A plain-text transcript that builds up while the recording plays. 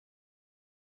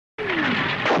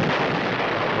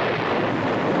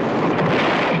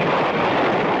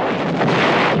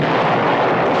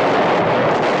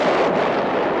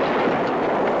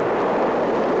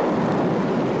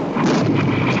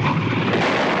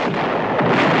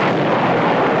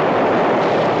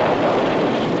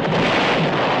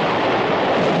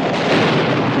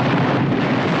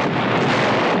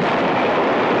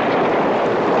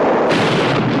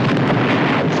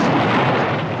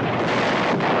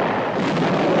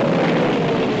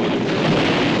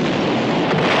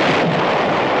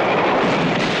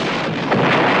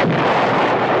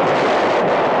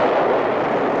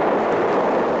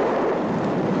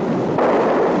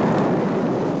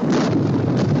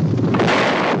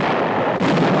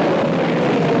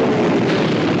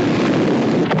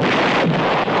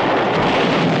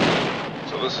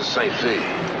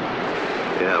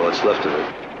what's left of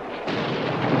it.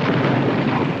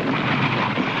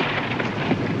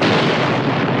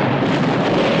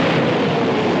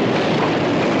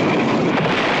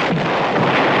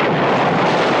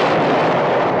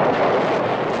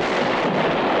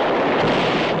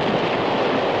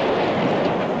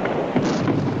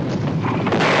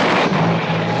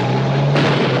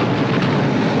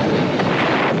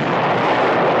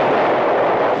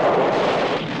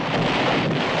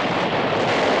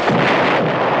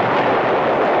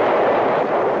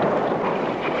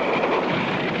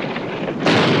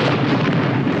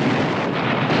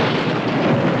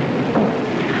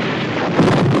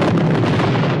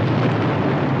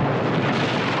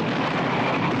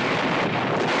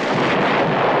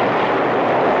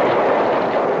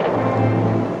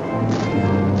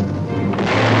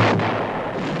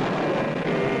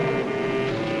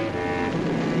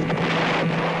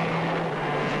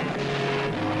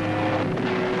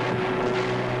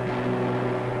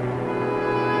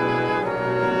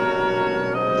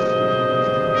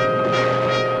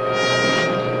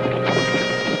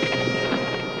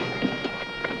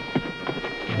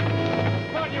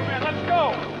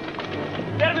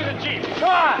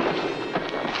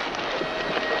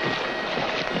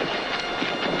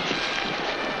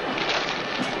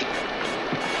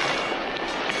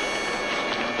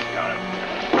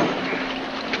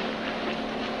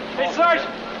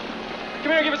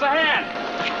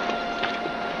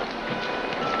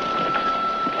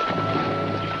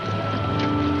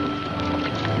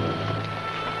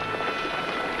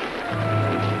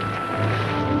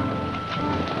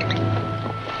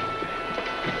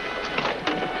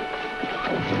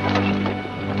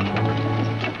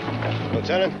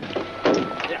 Lieutenant?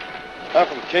 Yeah. I'm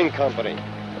from King Company.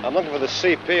 I'm looking for the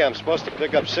CP. I'm supposed to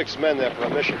pick up 6 men there for a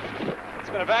mission. It's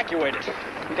been evacuated.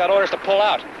 We got orders to pull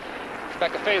out.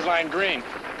 Back to phase line green.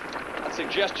 I'd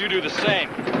suggest you do the same.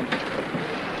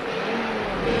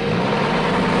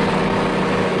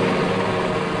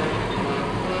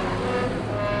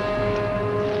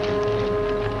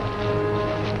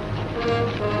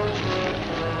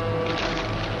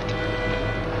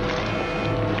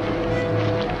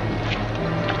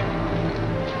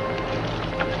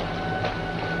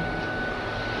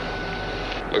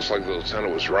 Looks like the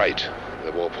lieutenant was right.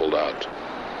 They've all pulled out.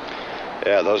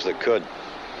 Yeah, those that could.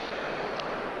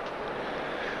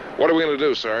 What are we going to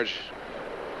do, Sarge?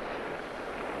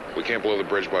 We can't blow the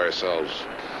bridge by ourselves.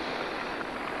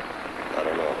 I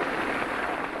don't know.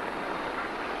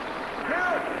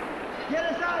 Help! Get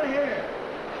us out of here!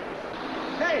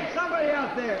 Hey, somebody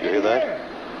out there! You hear that? Here.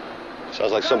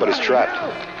 Sounds like somebody's trapped.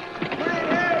 Help. We're in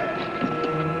here!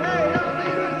 Hey, don't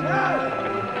leave us! Help!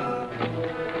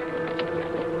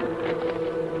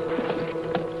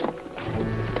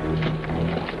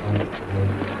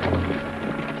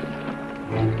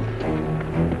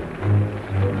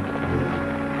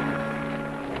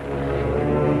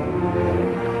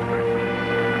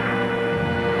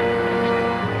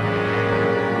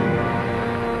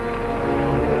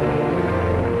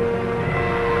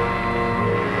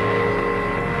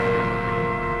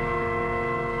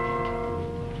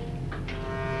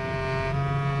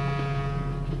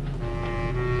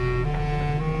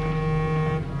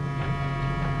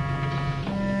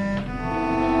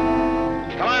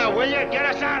 Get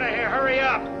us out of here. Hurry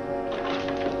up.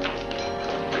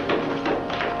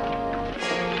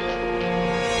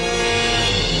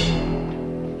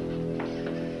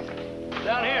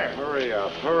 Down here. Hurry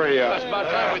up, hurry up. That's about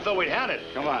time we thought we'd had it.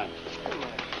 Come on.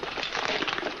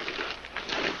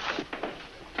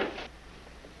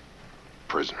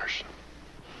 Prisoners.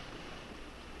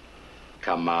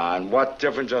 Come on. What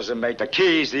difference does it make? The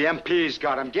keys, the MP's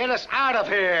got them. Get us out of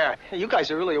here. Hey, you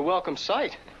guys are really a welcome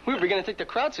sight. We were beginning to think the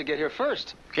crowds would get here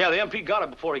first. Yeah, the MP got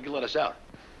it before he could let us out.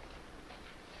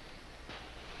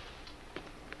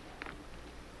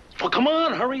 Well, come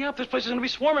on, hurry up. This place is going to be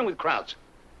swarming with crowds.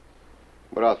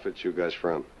 What outfit you guys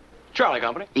from? Charlie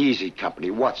Company. Easy,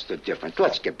 company. What's the difference?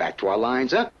 Let's get back to our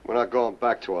lines, huh? We're not going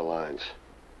back to our lines.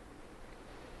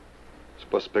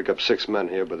 Supposed to pick up 6 men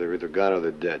here, but they're either gone or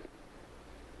they're dead.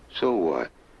 So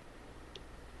what?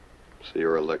 So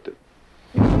you're elected.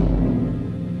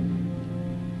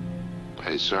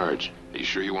 Hey, Sarge, are you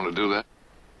sure you want to do that?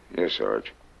 Yes,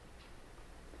 Sarge.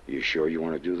 You sure you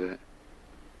want to do that?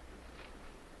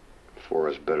 4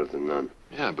 is better than none.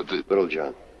 Yeah, but the... Little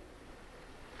John.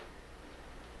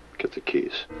 Get the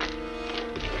keys.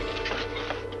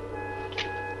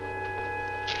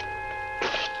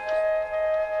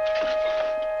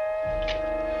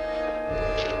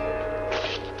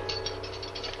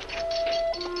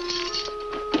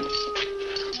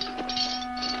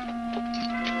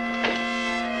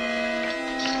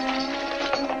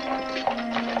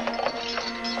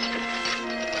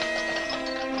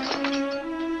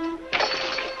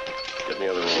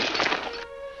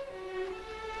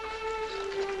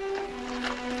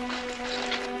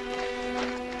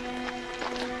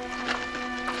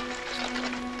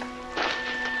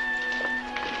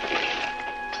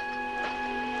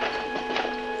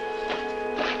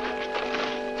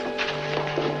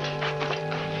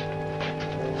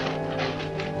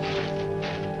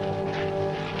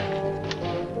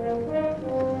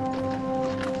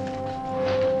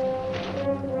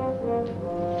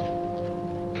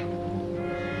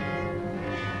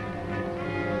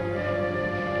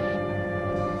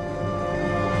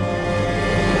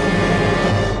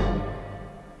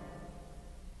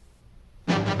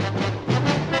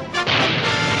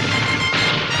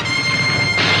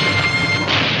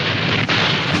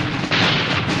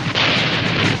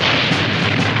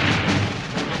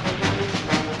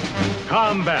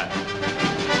 Combat.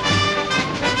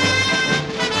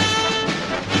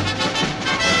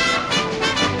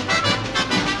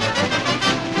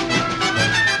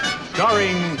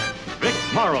 Starring Vic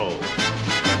Morrow.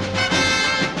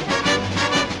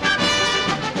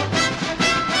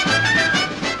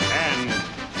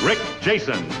 And Rick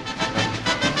Jason.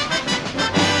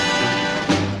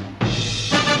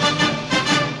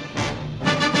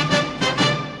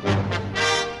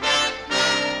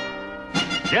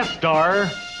 Guest star,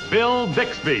 Bill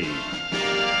Bixby.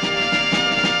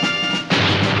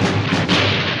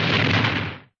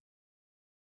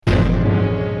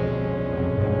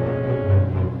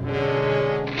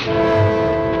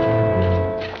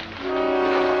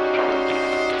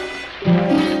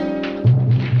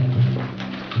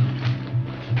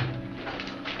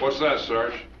 What's that,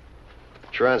 Sarge?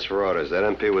 Transfer orders. That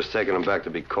MP was taking him back to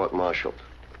be court-martialed.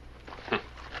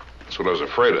 That's what I was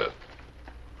afraid of.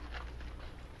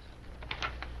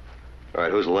 All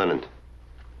right, who's Lennon?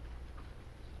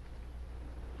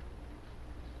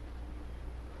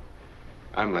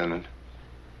 I'm Lennon.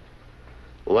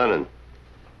 Lennon.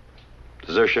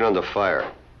 Desertion under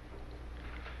fire.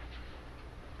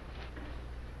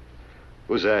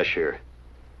 Who's Ash here?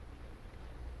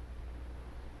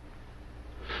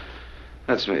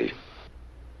 That's me.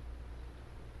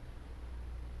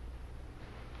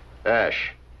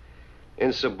 Ash.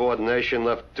 Insubordination,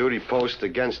 left duty post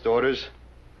against orders.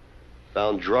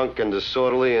 Found drunk and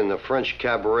disorderly in the French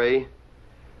cabaret.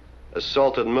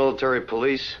 Assaulted military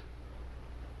police.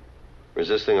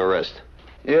 Resisting arrest.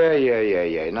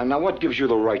 Yeah. Now, what gives you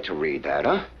the right to read that,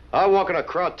 huh? I walk in a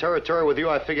crowd territory with you,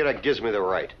 I figure that gives me the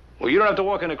right. Well, you don't have to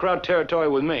walk into crowd territory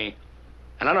with me.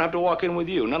 And I don't have to walk in with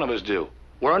you. None of us do.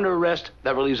 We're under arrest.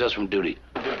 That relieves us from duty.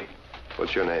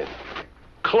 What's your name?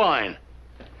 Klein.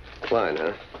 Klein,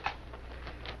 huh?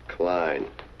 Klein.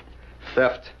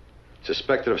 Theft.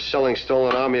 Suspected of selling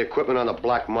stolen Army equipment on the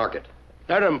black market.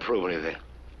 That doesn't prove anything.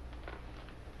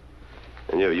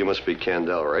 And you must be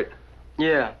Candell, right?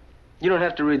 Yeah. You don't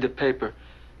have to read the paper.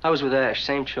 I was with Ash,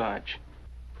 same charge.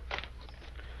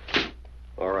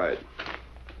 All right.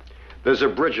 There's a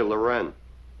bridge at Lorraine.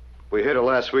 We hit it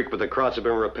last week, but the Krauts have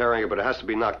been repairing it, but it has to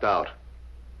be knocked out.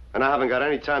 And I haven't got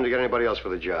any time to get anybody else for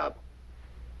the job.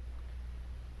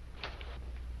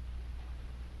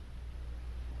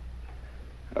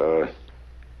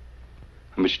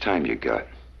 How much time you got?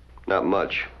 Not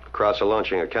much. The Krauts are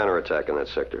launching a counterattack in that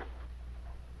sector.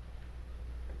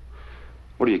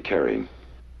 What are you carrying?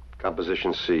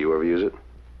 Composition C. You ever use it?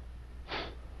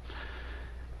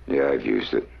 Yeah, I've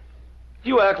used it.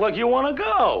 You act like you want to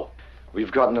go.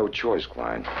 We've got no choice,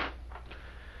 Klein.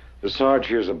 The Sarge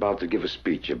here's about to give a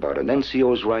speech about an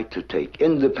NCO's right to take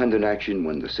independent action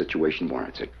when the situation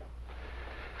warrants it.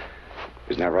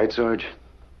 Isn't that right, Sarge?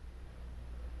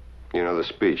 You know the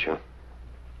speech, huh?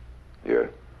 Yeah.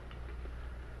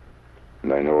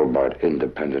 And I know about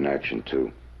independent action,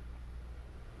 too.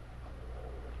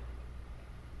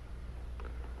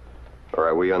 All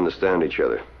right, we understand each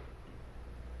other.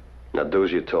 Now do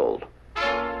as you're told.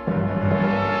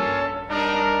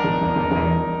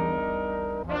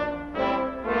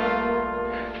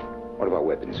 What about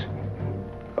weapons?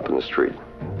 Up in the street.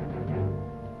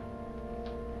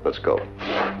 Let's go.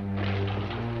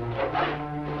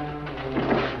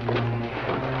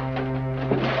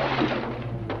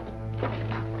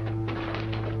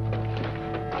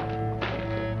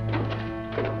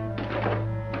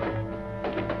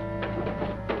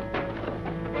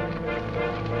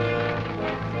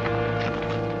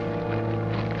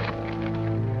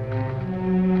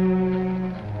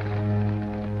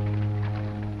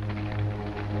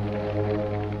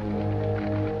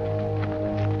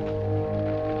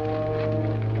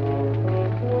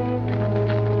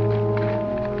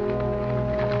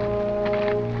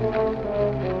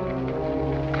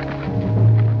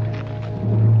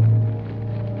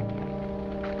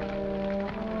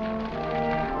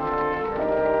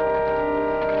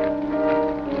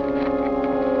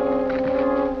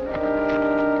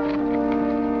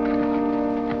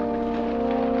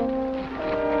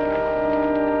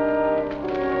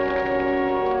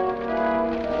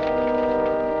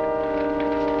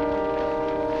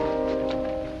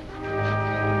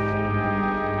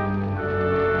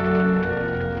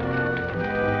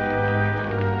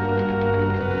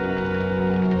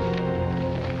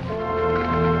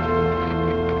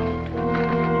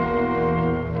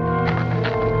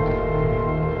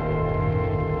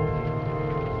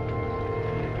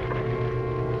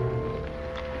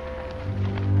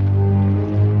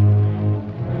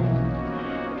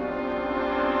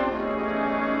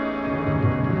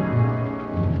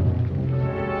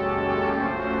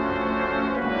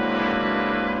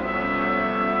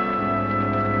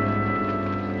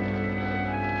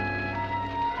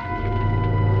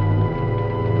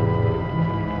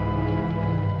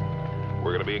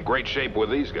 be in great shape with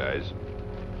these guys.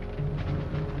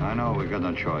 I know, we got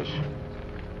no choice.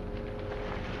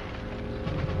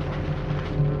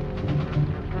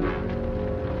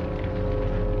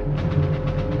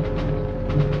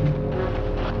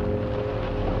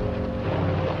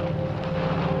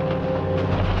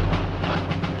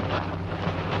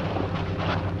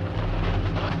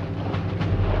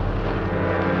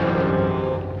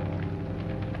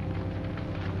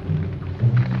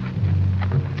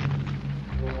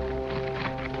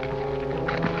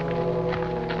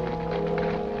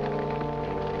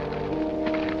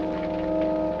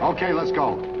 Okay, let's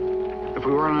go. If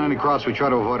we run on any cross, we try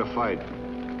to avoid a fight.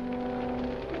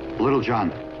 Little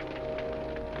John.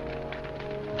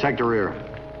 Take the rear.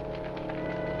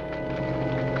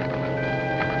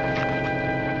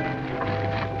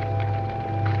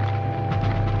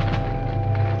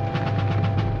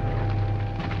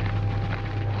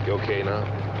 You okay now?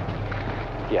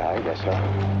 Yeah, I guess so.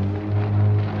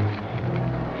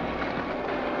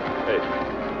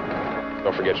 Hey,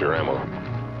 don't forget your ammo.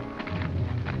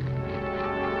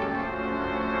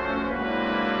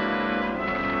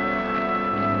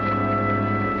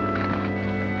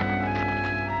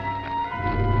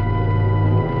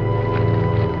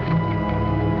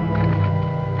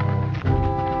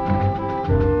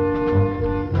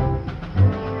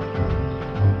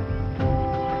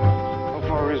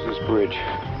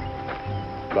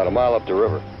 About a mile up the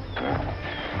river.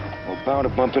 We're bound to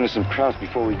bump into some crowds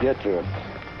before we get there.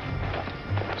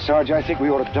 Sarge, I think we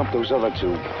ought to dump those other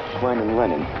two, Glenn and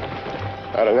Lennon.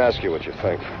 I didn't ask you what you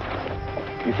think.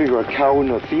 You figure a coward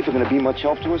and a thief are going to be much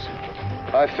help to us?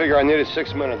 I figure I needed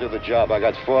 6 men to do the job. I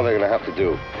got 4 they're going to have to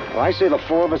do. Well, I say the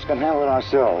 4 of us can handle it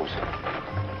ourselves.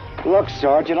 Look,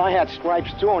 Sergeant, I had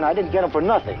stripes too, and I didn't get them for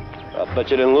nothing. I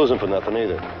bet you didn't lose them for nothing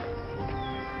either.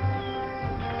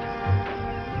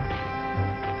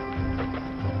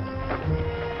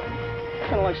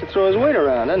 Kind of likes to throw his weight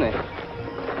around, doesn't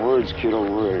he? Words, kiddo,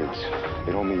 words.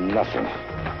 They don't mean nothing.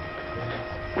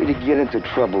 When you get into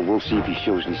trouble, we'll see if he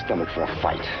shows any stomach for a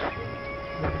fight.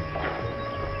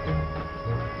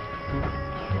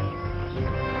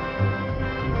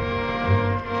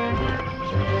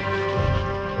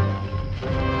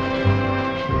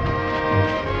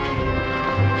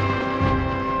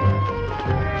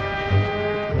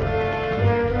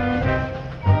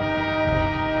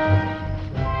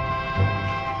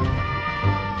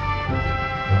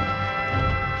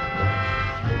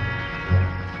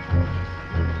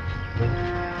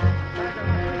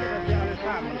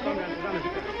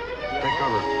 Take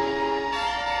cover.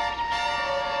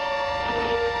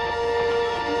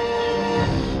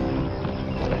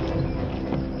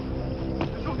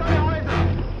 Sucht alle Häuser!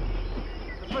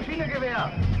 Das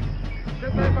Maschinengewehr!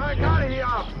 Stellt meine Barrikade hier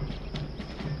ab!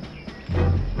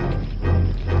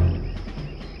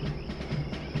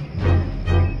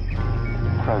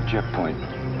 Crowd checkpoint.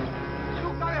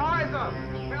 Sucht alle Häuser!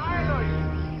 Beeilt euch!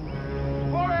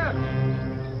 Vorwärts!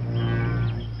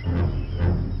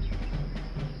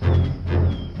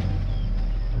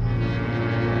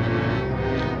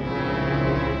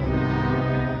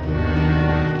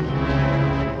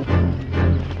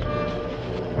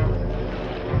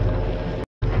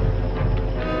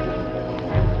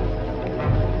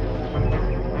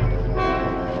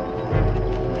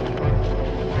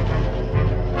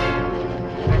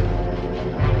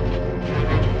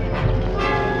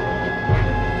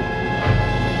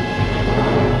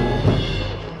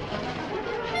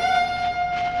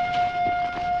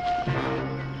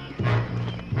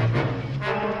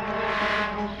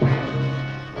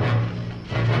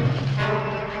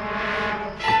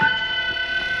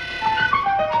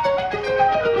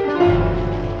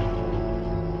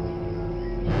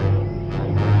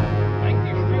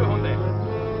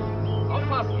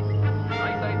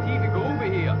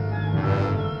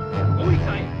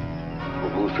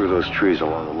 Through those trees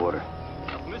along the water.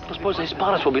 I suppose they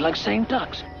spot us, we'll be like same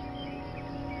ducks.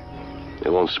 They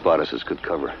won't spot us as good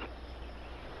cover.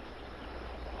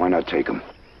 Why not take them?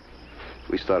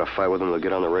 If we start a fight with them, they'll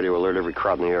get on the radio, alert every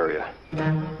crowd in the area.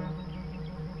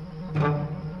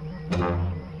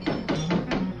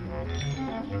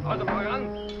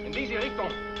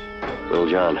 Little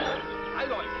John,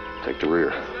 take the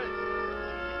rear.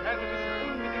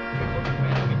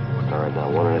 All right, now,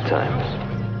 one at a time.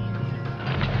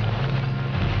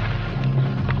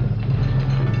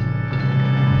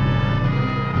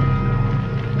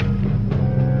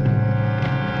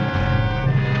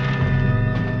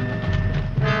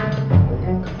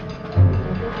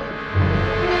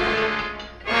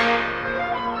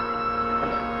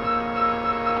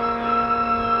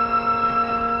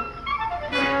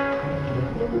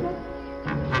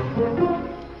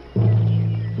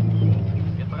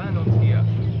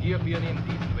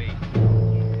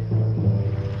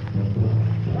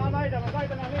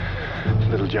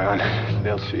 John.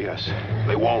 They'll see us.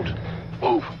 They won't.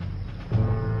 Move.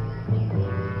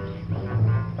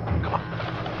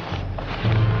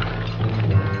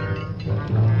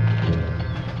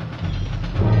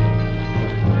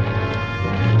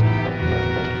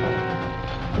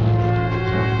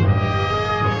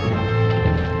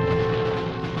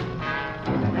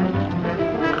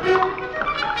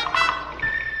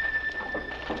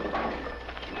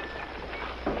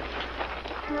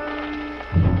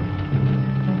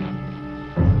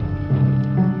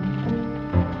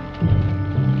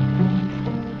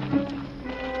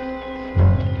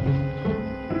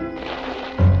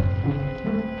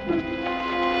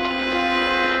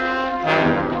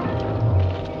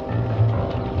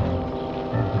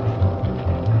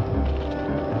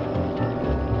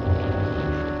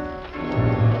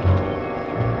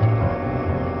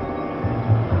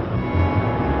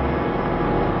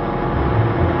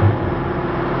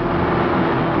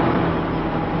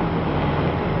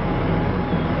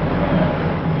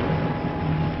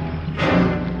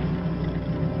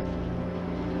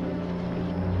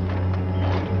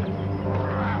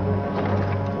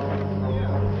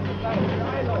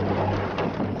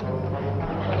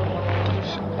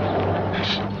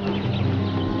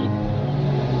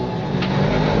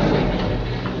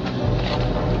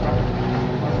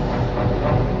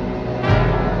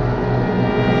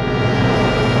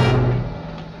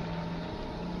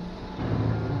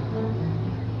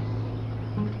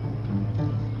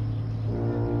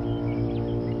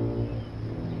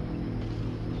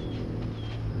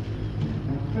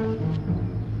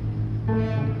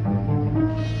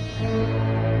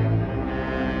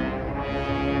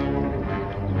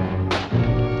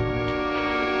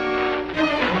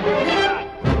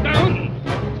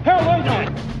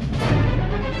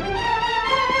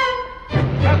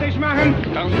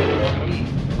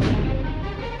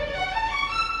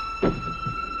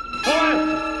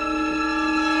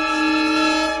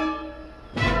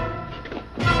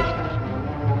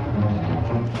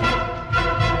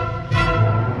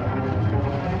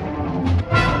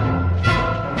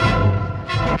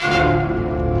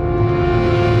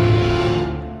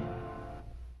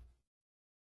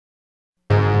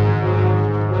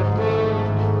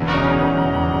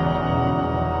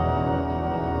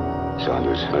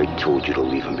 I told you to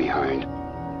leave him behind.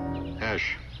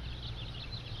 Ash,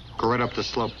 go right up the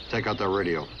slope. Take out that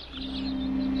radio.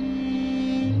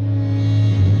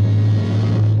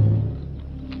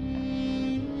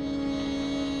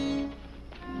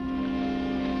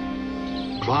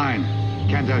 Klein,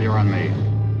 can't tell you're on me.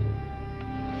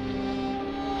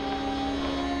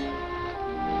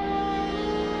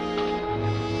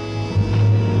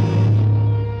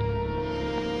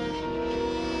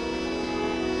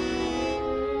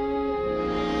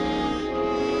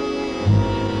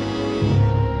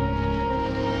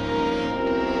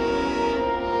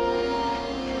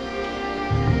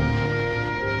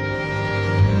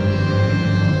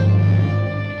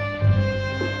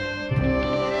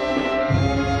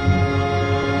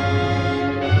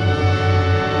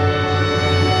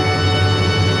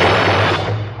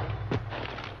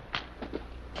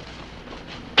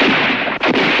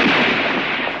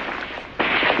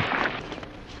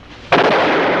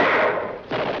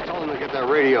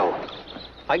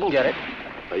 I can get it.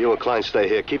 Now, you and Klein stay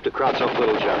here. Keep the Krauts off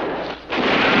Little John.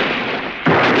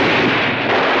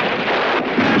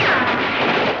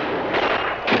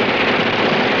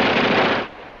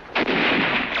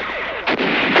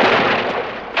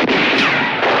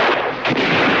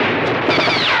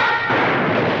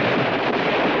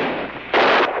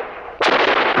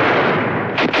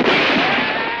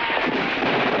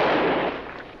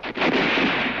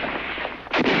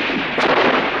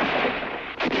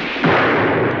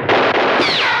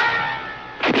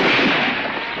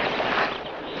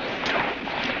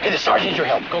 Sergeant needs your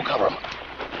help. Go cover him.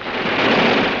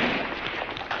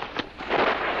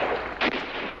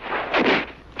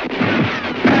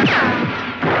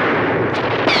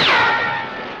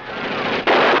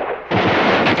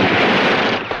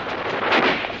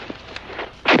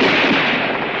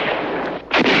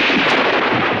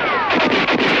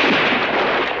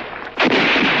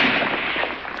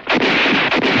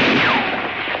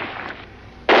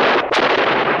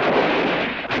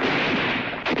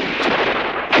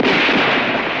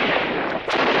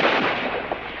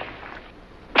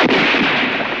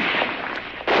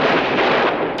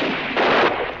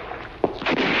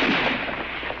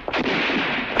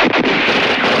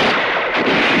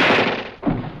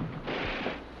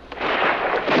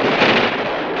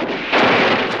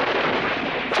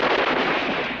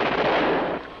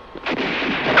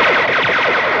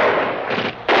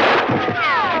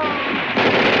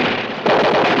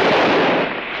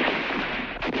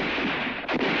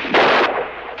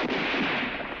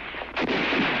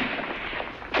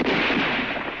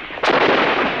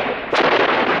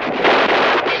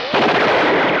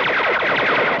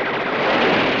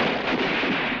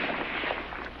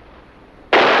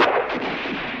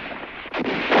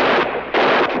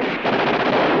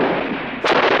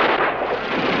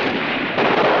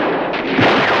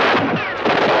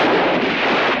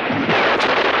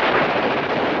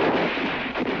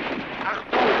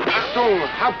 Achtung,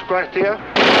 Hauptquartier.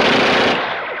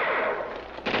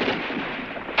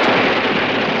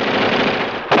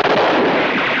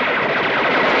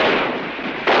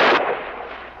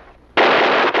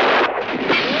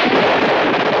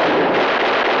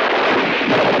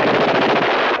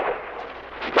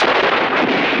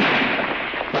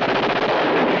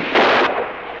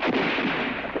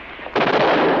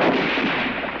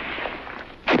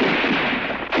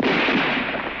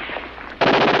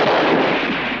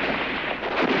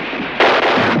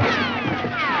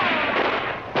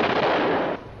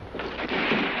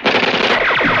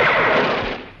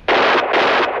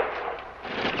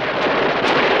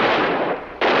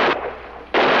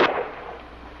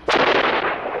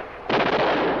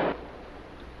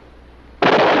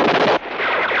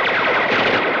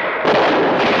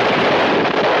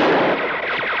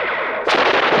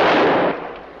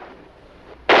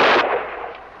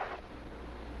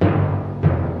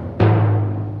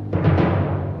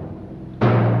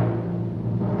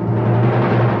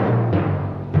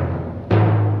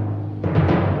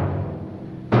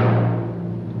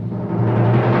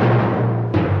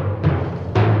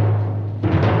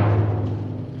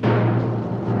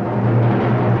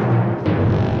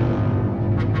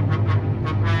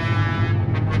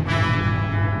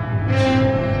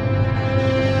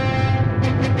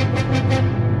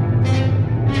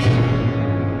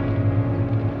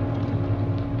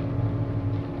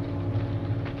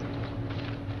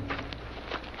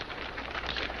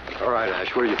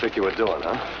 What do you think you were doing,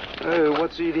 huh? Hey,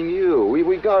 what's eating you?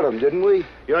 We got him, didn't we?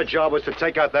 Your job was to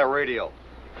take out that radio.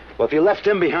 Well, if you left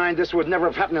him behind, this would never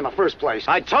have happened in the first place.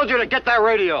 I told you to get that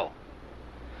radio.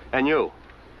 And you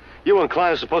and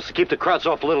Klein are supposed to keep the Krauts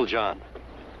off Little John.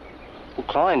 Well,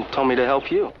 Klein told me to help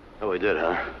you. Oh, he did,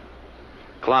 huh?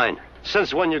 Klein,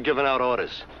 since when you giving out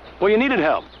orders? Well, you needed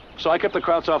help, so I kept the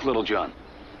Krauts off Little John.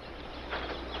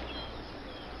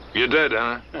 You did,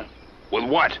 huh? Yeah. With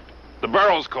what? The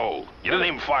barrel's cold. You didn't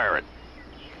even fire it.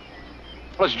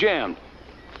 Well, it's jammed.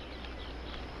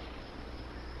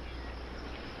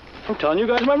 I'm telling you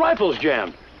guys, my rifle's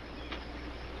jammed.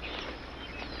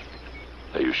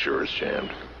 Are you sure it's jammed?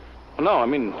 Well, no, I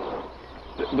mean,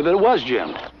 but it was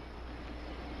jammed.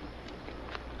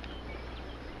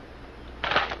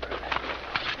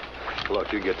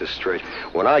 Look, you get this straight.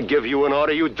 When I give you an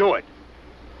order, you do it.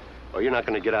 Or you're not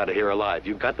going to get out of here alive.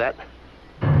 You got that?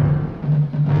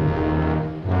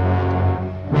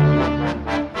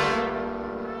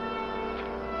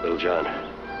 Little John,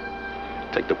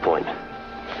 take the point.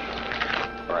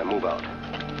 All right, move out.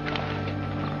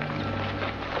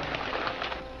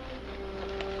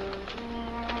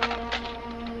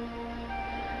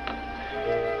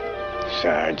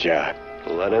 Sergeant.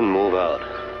 Let him move out.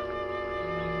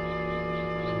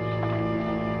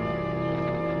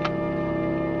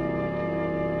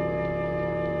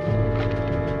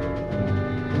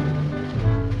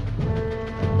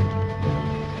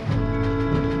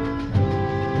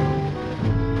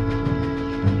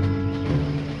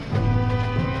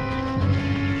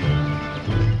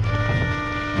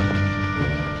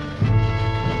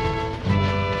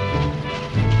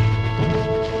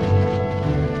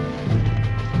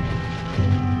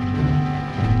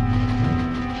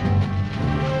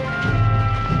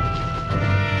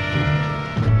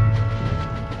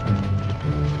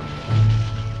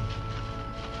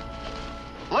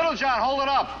 John, hold it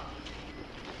up.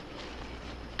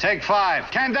 Take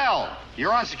 5. Candell,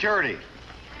 you're on security.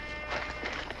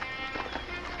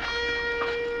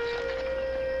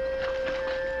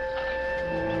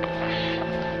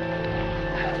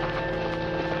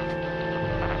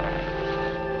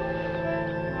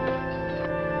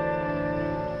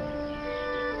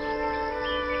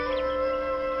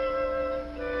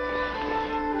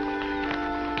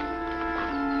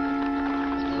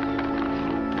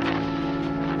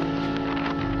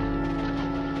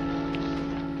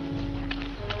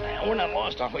 We're not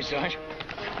lost, aren't we, Sarge?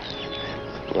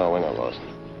 No, we're not lost.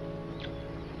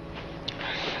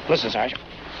 Listen, Sarge.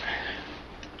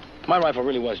 My rifle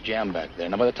really was jammed back there.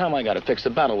 Now, by the time I got it fixed, the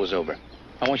battle was over.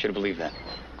 I want you to believe that.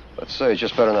 Let's say it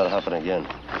just better not happen again.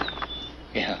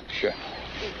 Yeah, sure.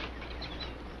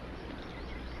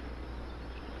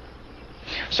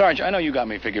 Sarge, I know you got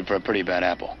me figured for a pretty bad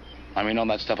apple. I mean, all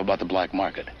that stuff about the black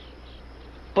market.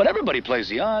 But everybody plays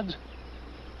the odds.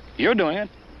 You're doing it.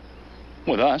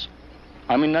 With us.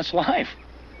 I mean, that's life.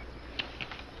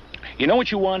 You know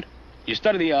what you want? You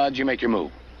study the odds, you make your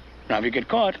move. Now, if you get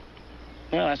caught,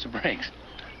 well, that's the breaks.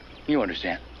 You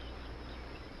understand.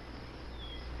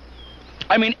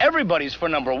 I mean, everybody's for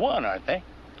number one, aren't they?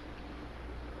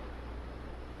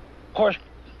 Of course,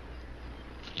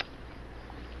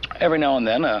 every now and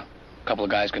then, a couple of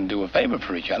guys can do a favor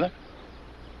for each other.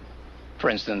 For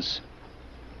instance,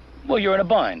 well, you're in a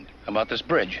bind about this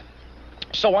bridge.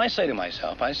 So I say to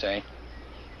myself,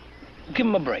 give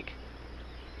him a break.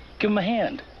 Give him a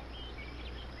hand.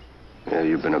 Yeah,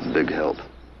 you've been a big help.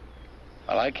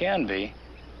 Well, I can be,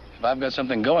 if I've got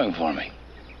something going for me.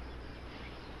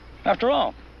 After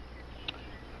all,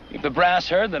 if the brass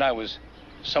heard that I was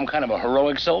some kind of a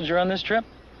heroic soldier on this trip,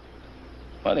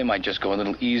 well, they might just go a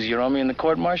little easier on me in the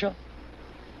court-martial.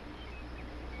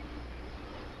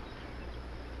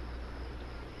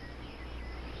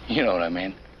 You know what I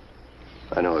mean.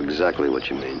 I know exactly what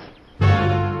you mean.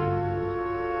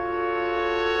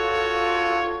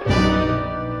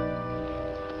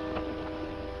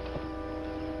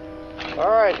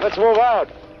 All right, let's move out.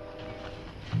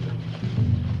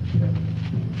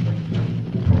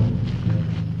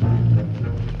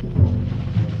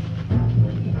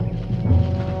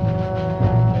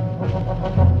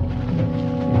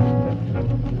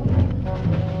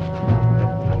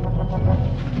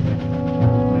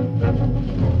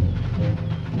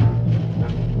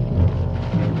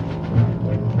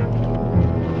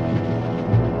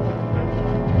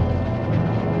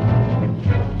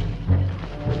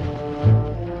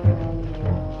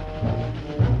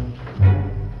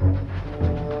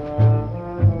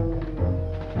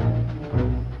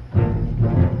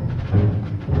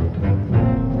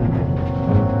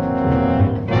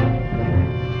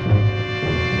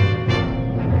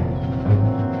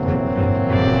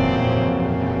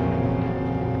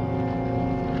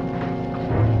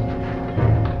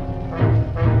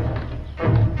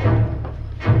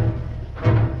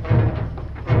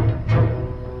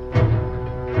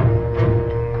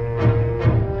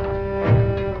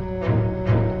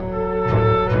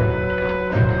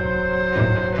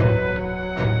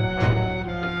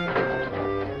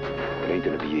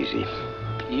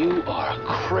 You are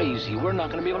crazy. We're not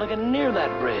going to be able to get near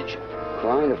that bridge.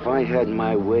 Klein, if I had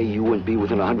my way, you wouldn't be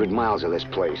within 100 miles of this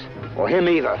place. Or him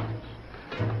either.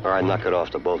 All right, knock it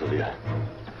off to both of you.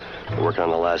 We're working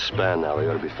on the last span now. We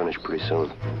ought to be finished pretty soon.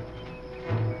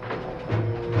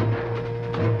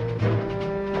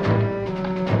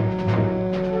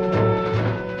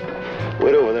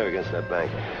 Wait over there against that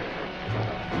bank.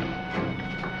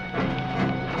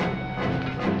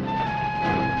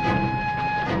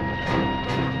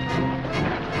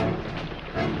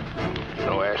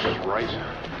 No, Ash is right.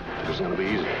 It isn't going to be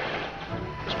easy.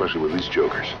 Especially with these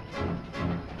jokers.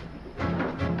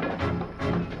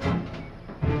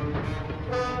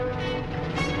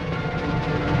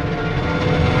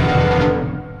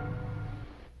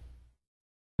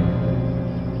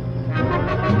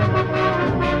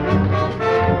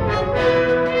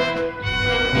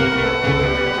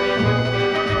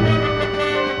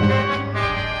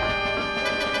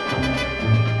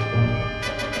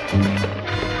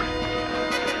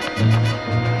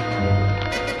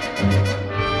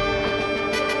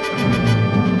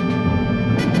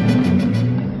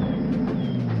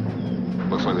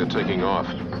 Looks like they're taking off.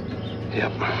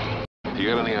 Yep. You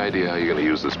got any idea how you're going to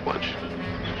use this bunch?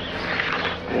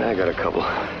 Yeah, I got a couple.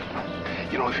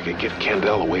 You know, if you could get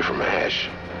Kendall away from Ash,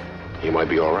 you might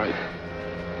be all right.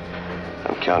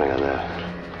 I'm counting on that.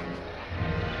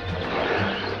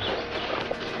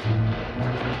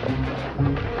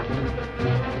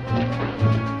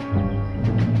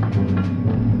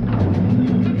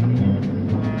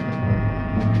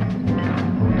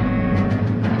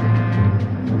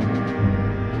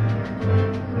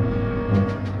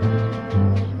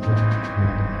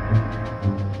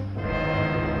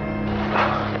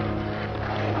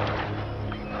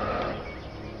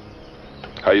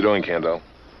 How you doing, Kendall?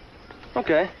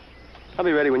 Okay. I'll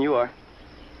be ready when you are.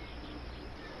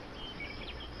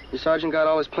 Your sergeant got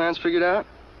all his plans figured out?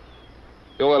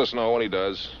 He'll let us know when he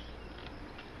does.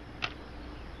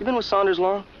 You been with Saunders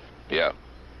long? Yeah.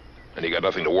 And he got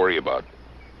nothing to worry about.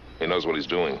 He knows what he's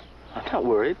doing. I'm not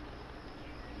worried.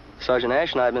 Sergeant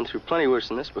Ash and I have been through plenty worse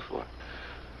than this before.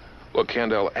 Look,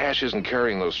 Kendall, Ash isn't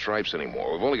carrying those stripes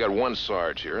anymore. We've only got one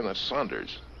Sarge here, and that's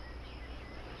Saunders.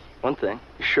 One thing,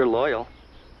 you're sure loyal.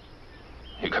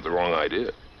 You got the wrong idea.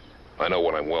 I know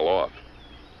when I'm well off.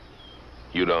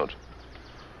 You don't.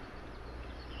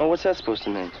 Well, what's that supposed to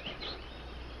mean?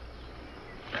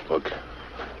 Look,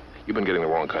 you've been getting the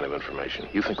wrong kind of information.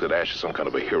 You think that Ash is some kind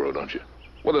of a hero, don't you?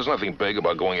 Well, there's nothing big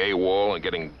about going AWOL and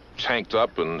getting tanked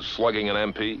up and slugging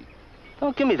an MP.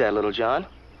 Don't give me that, little John.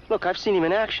 Look, I've seen him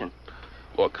in action.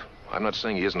 Look, I'm not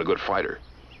saying he isn't a good fighter.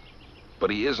 But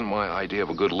he isn't my idea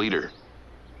of a good leader.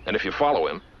 And if you follow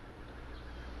him,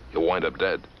 you'll wind up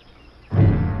dead.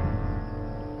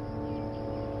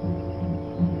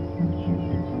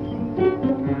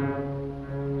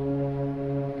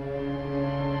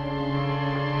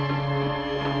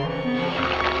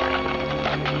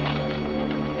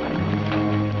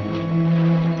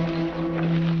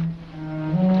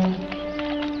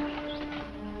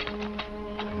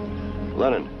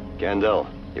 Candell,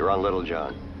 you're on Little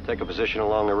John. Take a position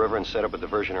along the river and set up a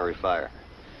diversionary fire.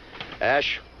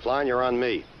 Ash, Klein, you're on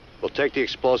me. We'll take the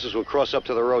explosives, we'll cross up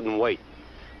to the road and wait.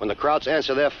 When the Krauts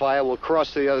answer their fire, we'll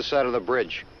cross to the other side of the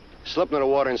bridge. Slip into the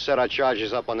water and set our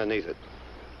charges up underneath it.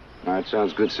 All right,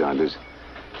 sounds good, Saunders.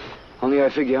 Only I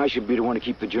figure I should be the one to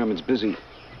keep the Germans busy.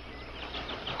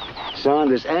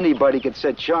 Saunders, anybody can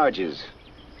set charges.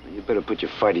 You better put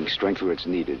your fighting strength where it's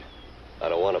needed. I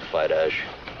don't want to fight, Ash.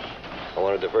 I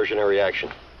want a diversionary action.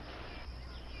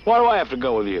 Why do I have to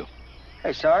go with you?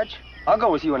 Hey, Sarge, I'll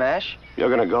go with you and Ash. You're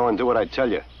gonna go and do what I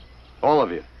tell you. All of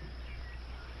you.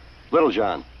 Little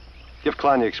John, give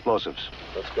Klein the explosives.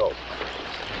 Let's go.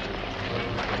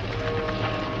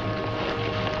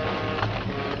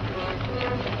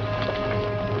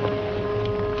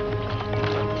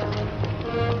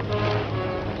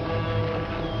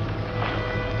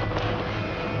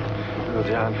 Little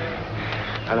John,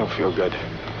 I don't feel good.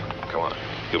 Come on,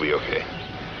 you'll be okay.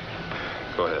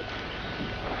 Go ahead.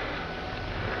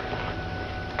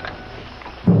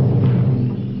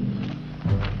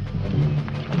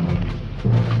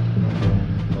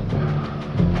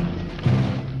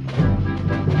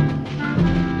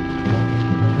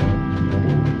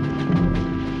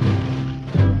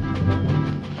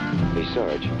 Hey,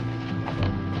 Sarge.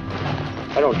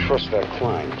 I don't trust that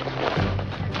Klein.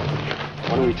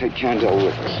 Why don't we take Candell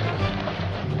with us?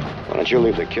 Why don't you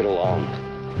leave the kid alone?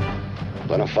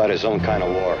 Let him fight his own kind of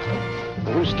war.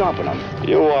 Well, who's stopping him?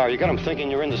 You are. You got him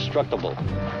thinking you're indestructible.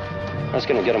 That's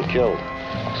gonna get him killed.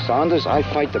 Saunders, I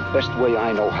fight the best way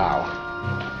I know how.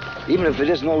 Even if it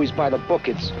isn't always by the book,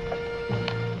 it's...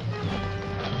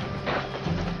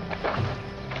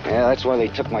 Yeah, that's why they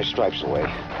took my stripes away.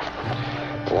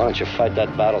 Well, why don't you fight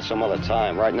that battle some other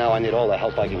time? Right now, I need all the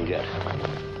help I can get.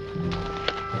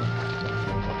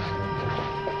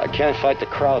 I can't fight the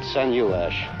crowd. Send you,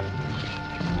 Ash.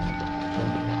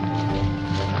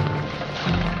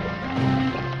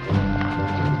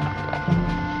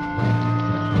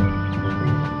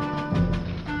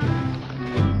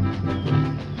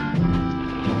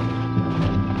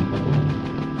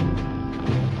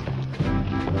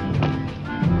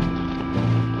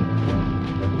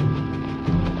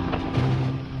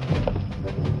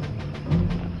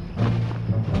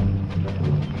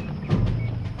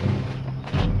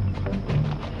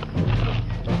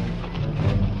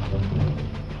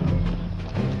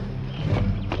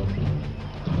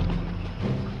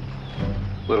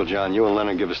 Little John, you and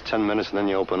Leonard give us 10 minutes and then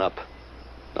you open up.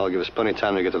 That'll give us plenty of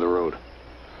time to get to the road.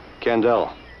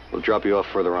 Candell, we'll drop you off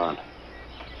further on.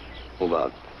 Move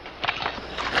out.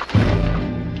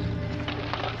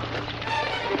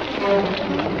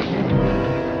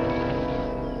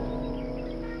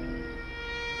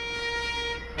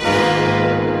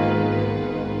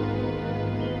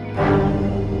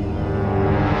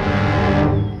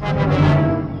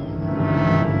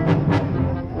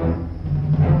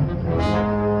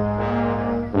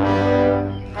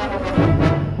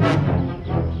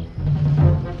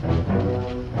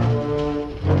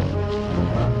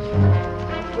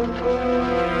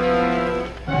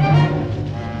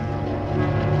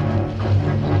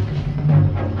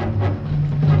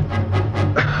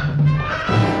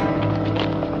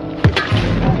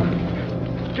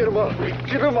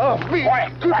 Get him off me!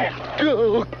 Quiet, quiet.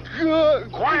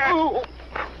 Quiet!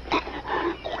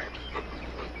 Quiet.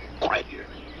 Quiet here.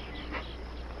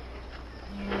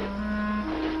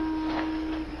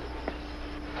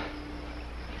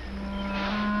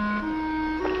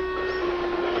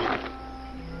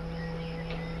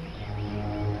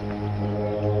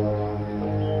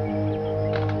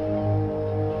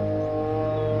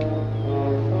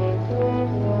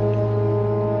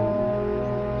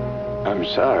 I'm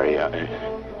sorry.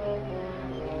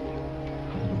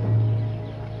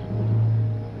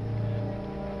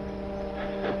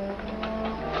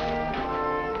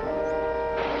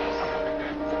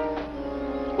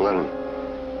 Lennon,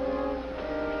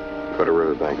 go to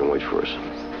Riverbank and wait for us.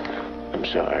 I'm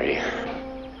sorry.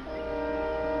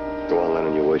 Go on,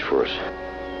 Lennon, you wait for us.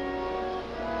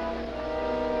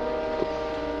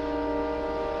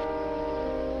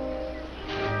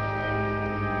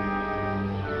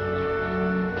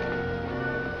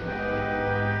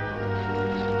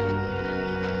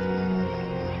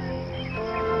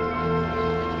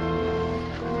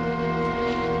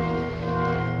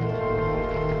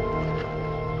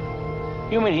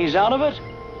 You mean he's out of it?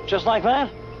 Just like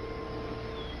that?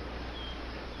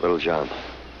 Little John,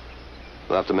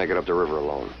 we'll have to make it up the river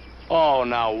alone. Oh,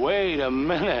 now wait a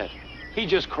minute. He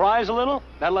just cries a little?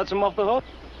 That lets him off the hook?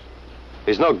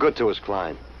 He's no good to us,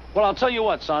 Klein. Well, I'll tell you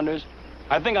what, Saunders.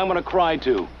 I think I'm gonna cry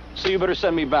too. So you better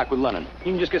send me back with Lennon.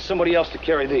 You can just get somebody else to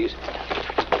carry these.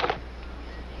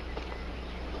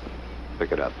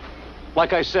 Pick it up.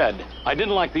 Like I said, I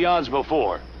didn't like the odds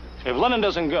before. If Lennon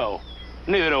doesn't go,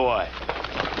 neither do I.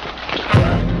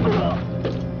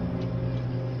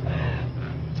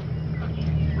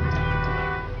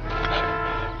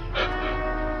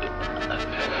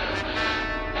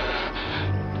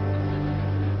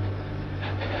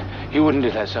 You wouldn't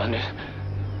do that, son.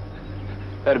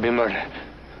 That'd be murder.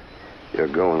 You're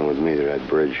going with me to that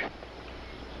bridge.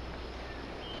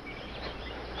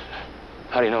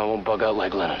 How do you know I won't bug out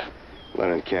like Lennon?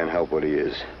 Lennon can't help what he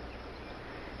is.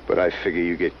 But I figure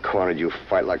you get cornered, you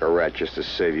fight like a rat just to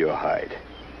save your hide.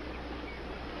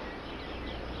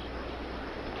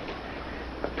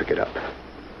 Now pick it up.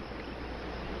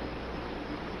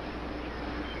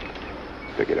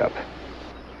 Pick it up.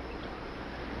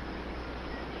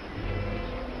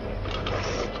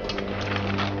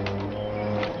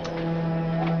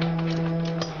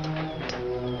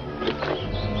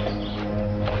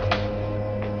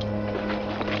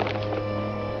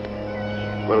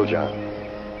 Little John,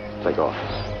 take off.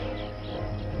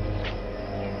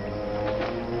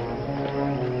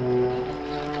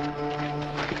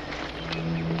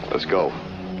 Let's go.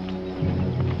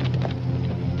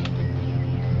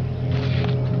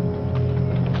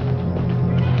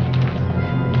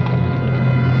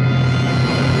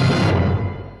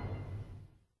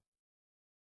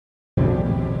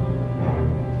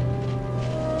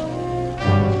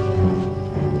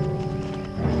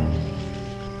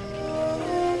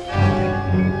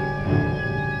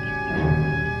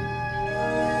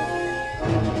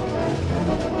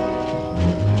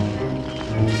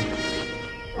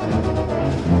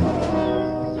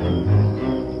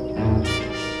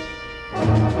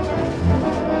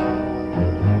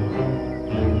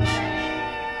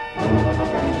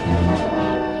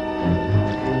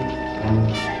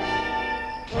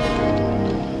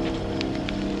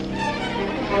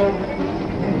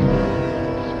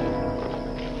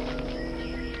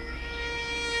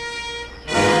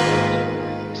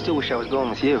 Still wish I was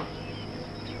going with you.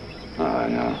 Oh,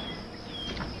 no.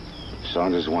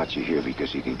 Saunders wants you here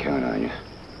because he can count on you.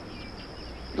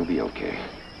 You'll be okay.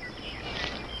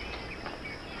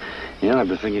 You know, I've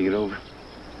been thinking it over.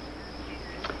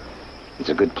 It's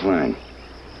a good plan.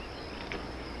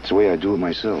 It's the way I do it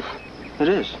myself. It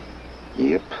is.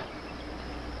 Yep.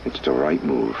 It's the right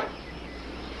move.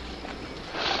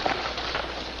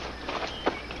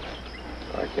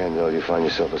 I can't know. You find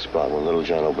yourself a spot. When Little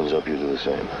John opens up, you do the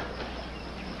same.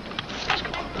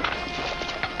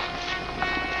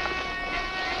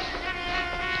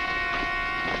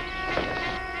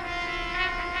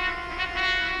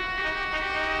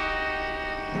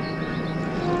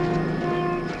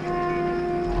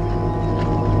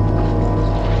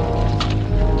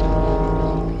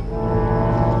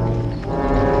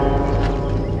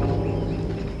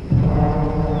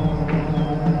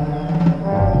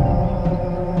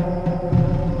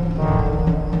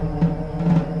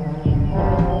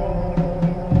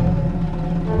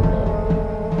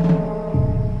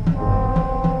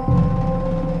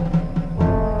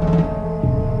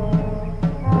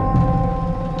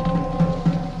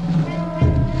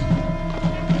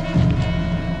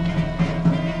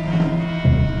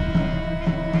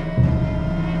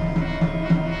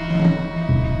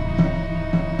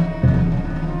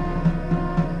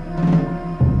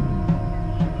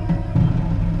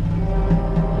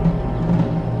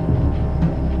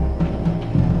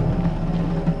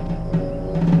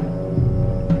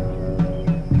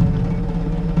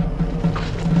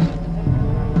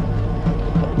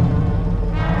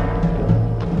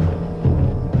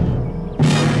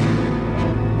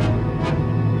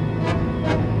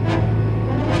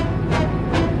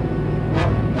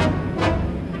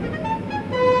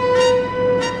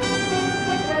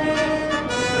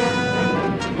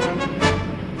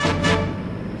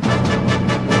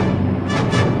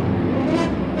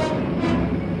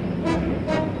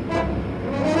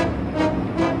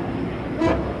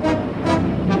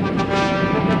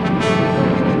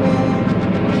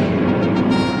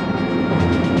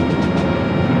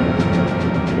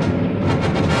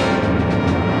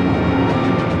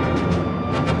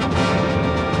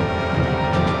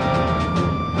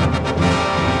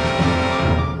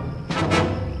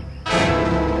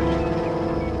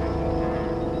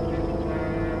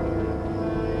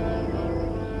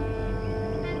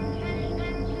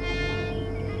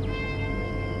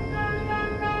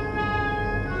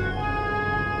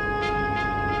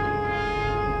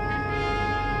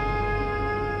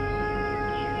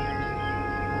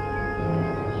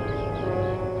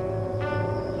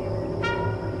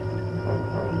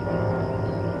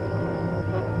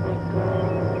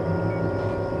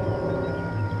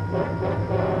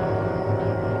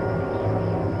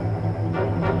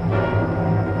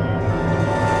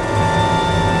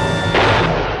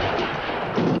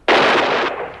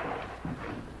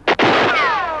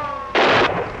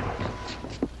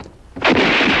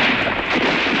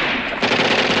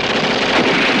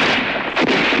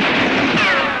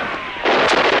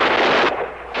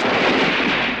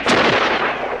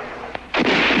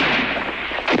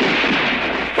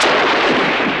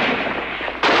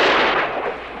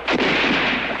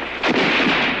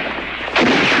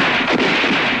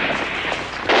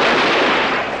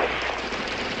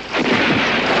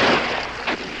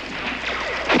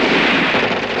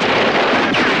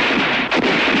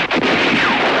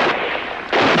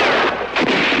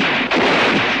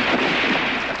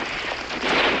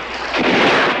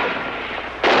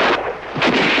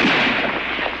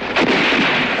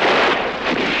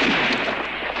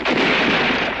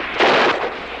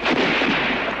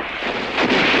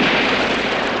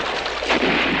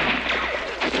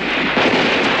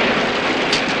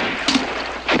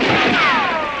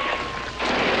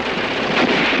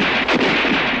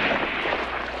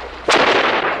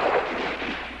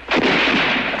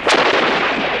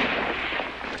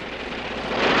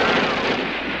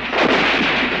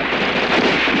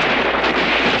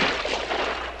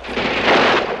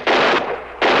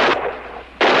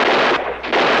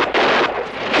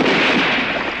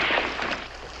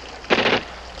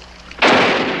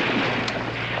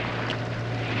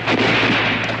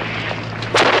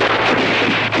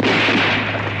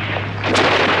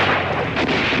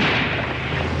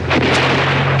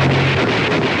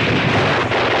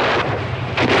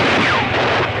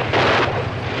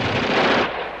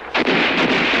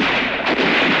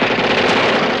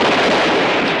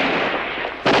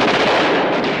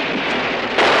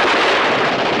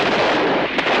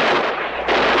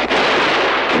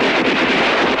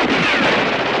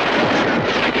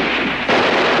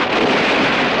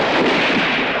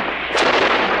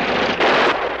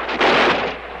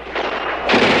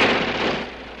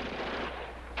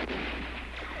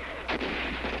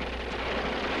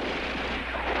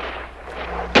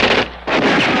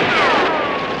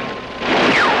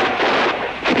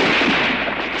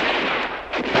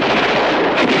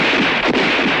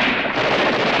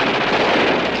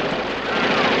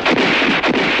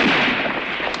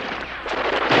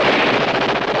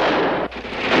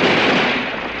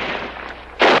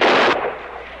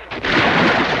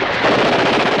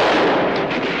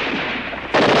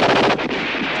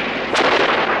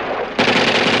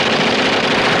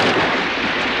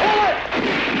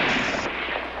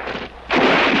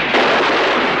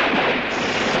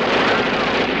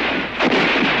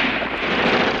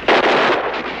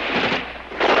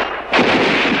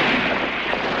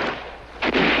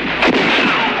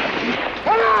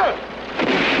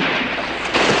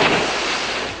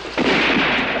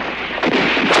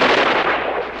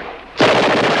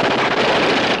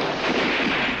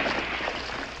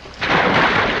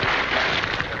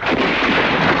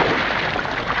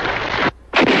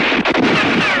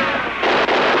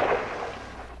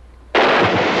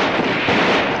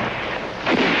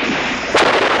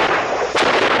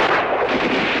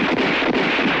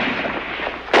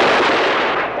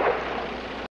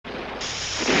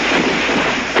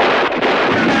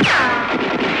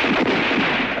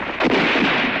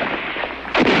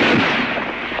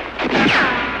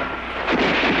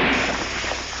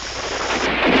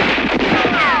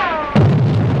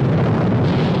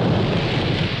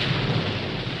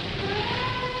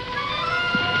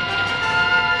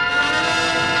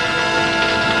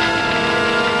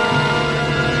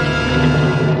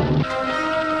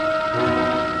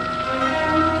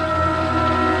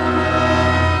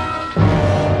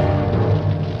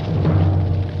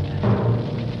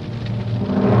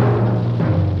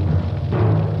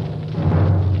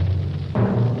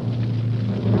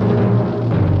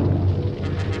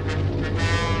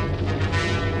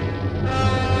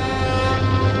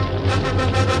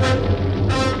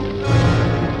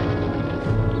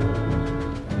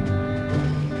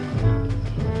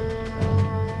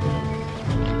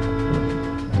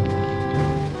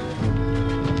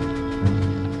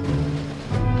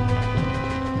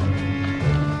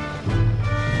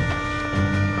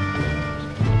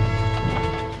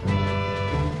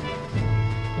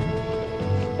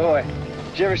 Boy,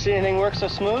 did you ever see anything work so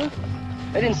smooth?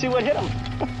 They didn't see what hit them.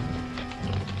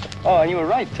 Oh, and you were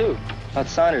right, too. About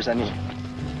Saunders, I mean.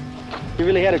 He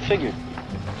really had it figured.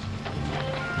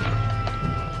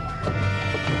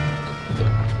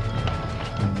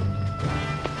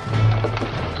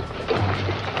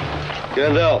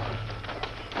 Gandel.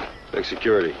 Big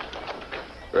security.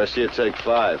 Rest of you take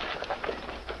 5.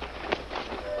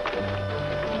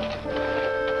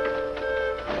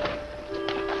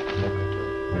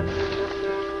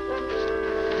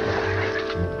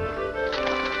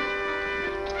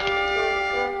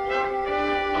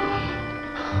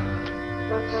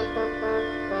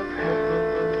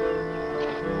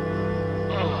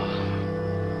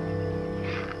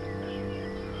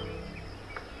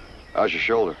 How's your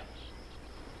shoulder?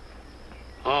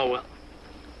 Oh, well.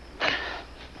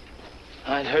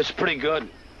 It hurts pretty good.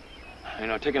 You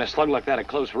know, taking a slug like that at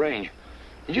close range.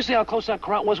 Did you see how close that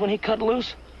Kraut was when he cut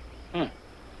loose?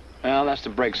 Well, that's the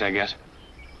breaks, I guess.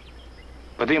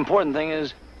 But the important thing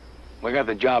is, we got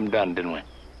the job done, didn't we?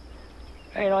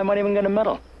 Hey, you know, I might even get a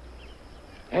medal.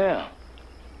 Yeah.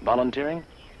 Volunteering?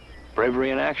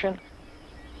 Bravery in action?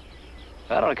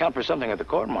 That ought to count for something at the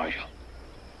court-martial.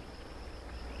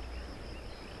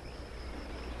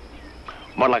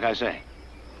 But like I say,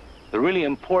 the really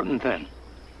important thing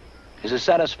is the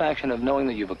satisfaction of knowing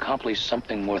that you've accomplished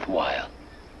something worthwhile.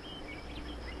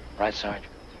 Right, Sarge?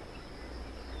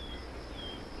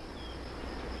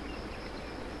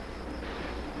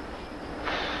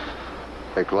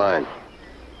 Hey, Klein.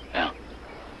 Yeah.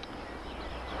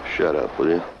 Shut up, will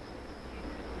you?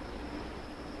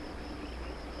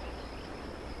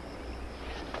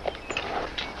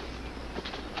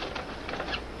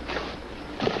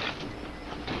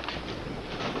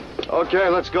 Okay,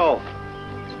 let's go.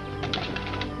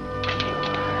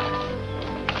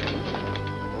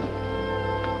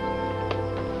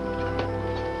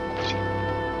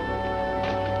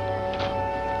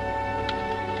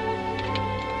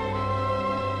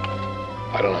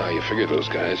 I don't know how you figured those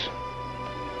guys,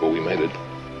 but we made it.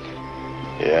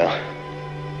 Yeah.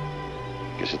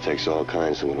 Guess it takes all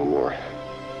kinds a little more.